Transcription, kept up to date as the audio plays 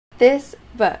This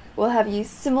book will have you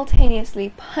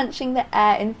simultaneously punching the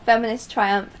air in feminist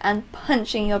triumph and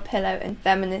punching your pillow in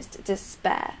feminist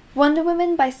despair. Wonder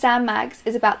Woman by Sam Maggs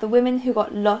is about the women who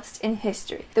got lost in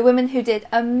history. The women who did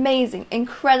amazing,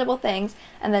 incredible things,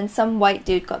 and then some white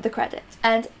dude got the credit.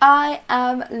 And I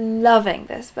am loving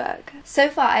this book. So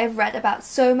far I've read about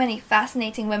so many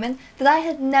fascinating women that I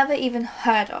had never even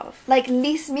heard of. Like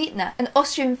Lise Meitner, an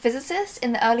Austrian physicist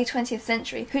in the early 20th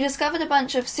century who discovered a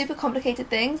bunch of super complicated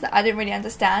things that I didn't really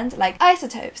understand, like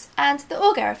isotopes and the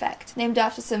Auger effect, named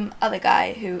after some other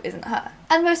guy who isn't her.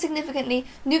 And most significantly,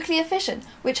 nuclear fission,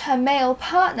 which her male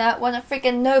partner won a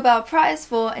friggin' Nobel Prize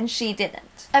for and she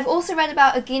didn't. I've also read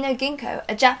about Ogino Ginko,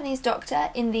 a Japanese doctor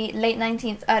in the late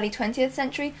 19th, early 20th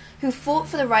century who fought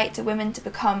for the right to women to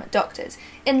become doctors,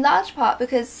 in large part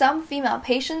because some female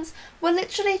patients were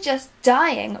literally just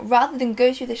dying rather than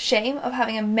go through the shame of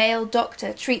having a male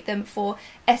doctor treat them for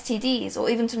STDs or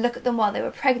even to look at them while they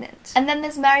were pregnant. And then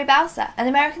there's Mary Bowser, an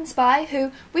American spy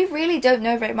who we really don't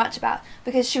know very much about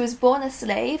because she was born a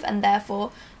slave and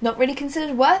therefore not really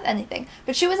considered worth anything,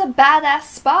 but she was a badass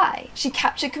spy. She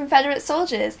captured Confederate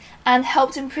soldiers and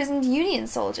helped imprisoned Union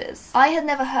soldiers. I had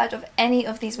never heard of any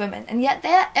of these women, and yet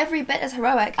they are every bit as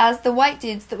heroic as the white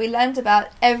dudes that we learned about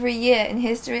every year in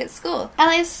history at school.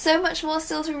 And I have so much more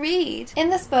still to read.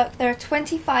 In this book, there are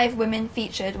 25 women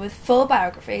featured with full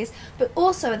biographies, but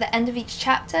also at the end of each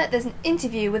chapter, there's an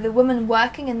interview with a woman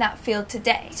working in that field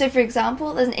today. So for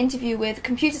example, there's an interview with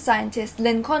computer scientist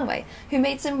Lynn Conway, who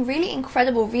made some really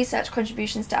incredible research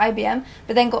contributions to IBM,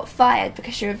 but then got fired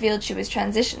because she revealed she was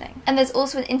transitioning. And there's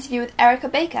also an interview with Erica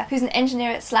Baker, who's an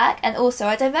engineer at Slack and also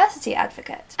a diversity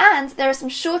advocate. And there are some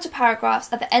shorter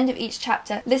paragraphs at the end of each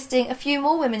chapter listing a few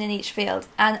more women in each field,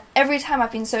 and every time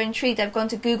I've been so intrigued I've gone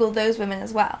to Google those women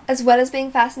as well. As well as being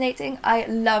fascinating, I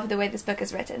love the way this book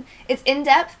is written. It's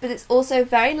in-depth, but it's also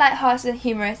very light-hearted and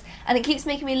humorous, and it keeps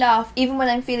making me laugh even when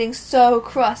I'm feeling so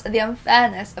cross at the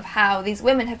unfairness of how these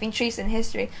women have been treated in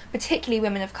history, particularly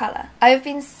women of colour. I have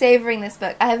been savouring this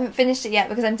book. I haven't finished it yet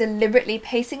because I'm deliberately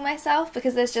pacing myself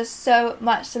because there's just so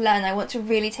much to learn. I want to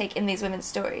really take in these women's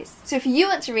stories. So if you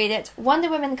want to read it,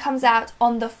 Wonder Woman comes out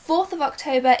on the 4th of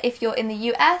October if you're in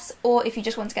the US, or if you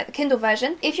just want to get the Kindle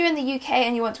version. If you're in the UK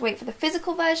and you want to wait for the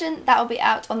physical version, that will be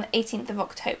out on the 18th of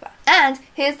October. And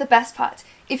here's the best part.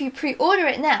 If you pre-order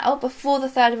it now, before the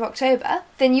 3rd of October,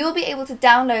 then you'll be able to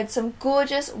download some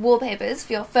gorgeous wallpapers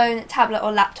for your phone, tablet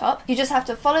or laptop. You just have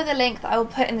to follow the link that I will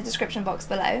put in the description box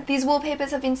below. These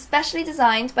wallpapers have been specially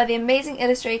designed by the amazing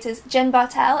illustrators Jen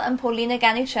Bartel and Paulina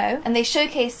Ganucho, and they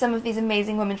showcase some of these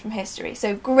amazing women from history,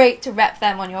 so great to rep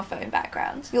them on your phone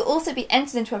background. You'll also be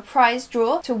entered into a prize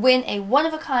draw to win a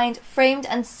one-of-a-kind framed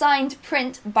and signed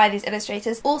print by these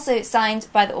illustrators, also signed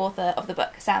by the author of the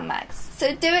book, Sam Maggs.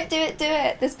 So do it, do it, do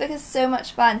it! This book is so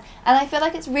much fun, and I feel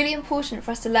like it's really important for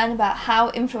us to learn about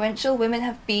how influential women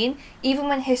have been, even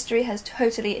when history has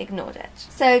totally ignored it.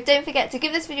 So don't forget to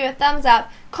give this video a thumbs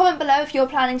up, comment below if you're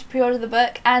planning to pre-order the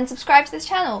book, and subscribe to this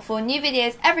channel for new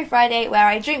videos every Friday where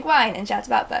I drink wine and chat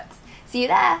about books. See you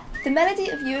there! The Melody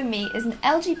of You and Me is an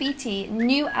LGBT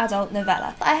new adult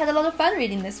novella. I had a lot of fun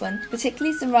reading this one,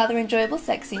 particularly some rather enjoyable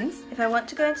sex scenes. If I want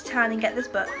to go into town and get this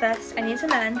book, first I need to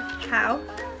learn how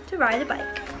to ride a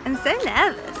bike. I'm so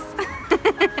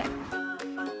nervous.